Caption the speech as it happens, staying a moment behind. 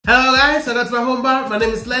Hello guys, welcome to my home bar. My name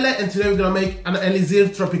is Lele and today we're gonna make an ELIXIR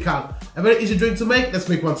TROPICAL. A very easy drink to make. Let's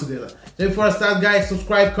make one together. Then before I start guys,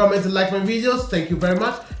 subscribe, comment and like my videos. Thank you very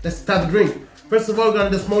much. Let's start the drink. First of all, we're gonna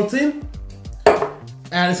do a small tin.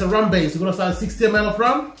 And it's a rum base. We're gonna start with 60 ml of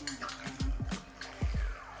rum.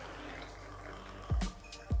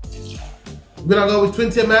 We're gonna go with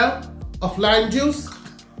 20 ml of lime juice.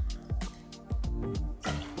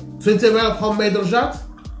 20 ml of homemade Orgeat.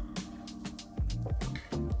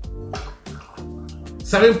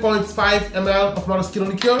 7.5 ml of maraschino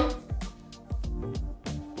liqueur.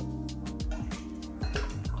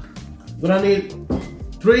 We're gonna need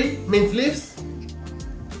 3 mint leaves.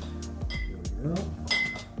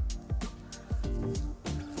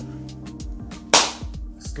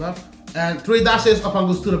 And 3 dashes of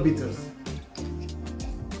Angostura Bitters.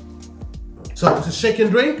 So it's a shake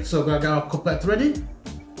and drink. So we're gonna get our couplet ready.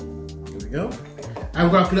 Here we go.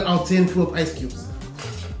 And we're gonna fill our tin full of ice cubes.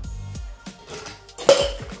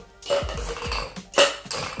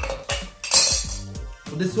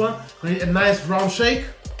 For this one, we need a nice round shake.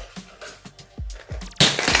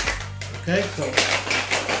 Okay, so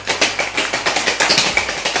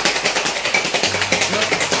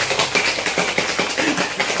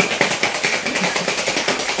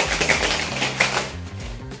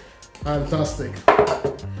fantastic.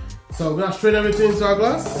 So we're gonna strain everything into our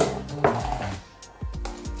glass.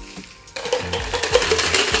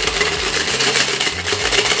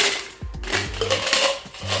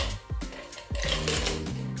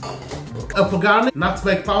 And for garnish,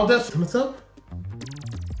 nutmeg powder. Turn it up.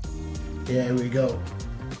 Here we go.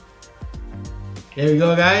 Here we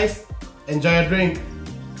go, guys. Enjoy your drink.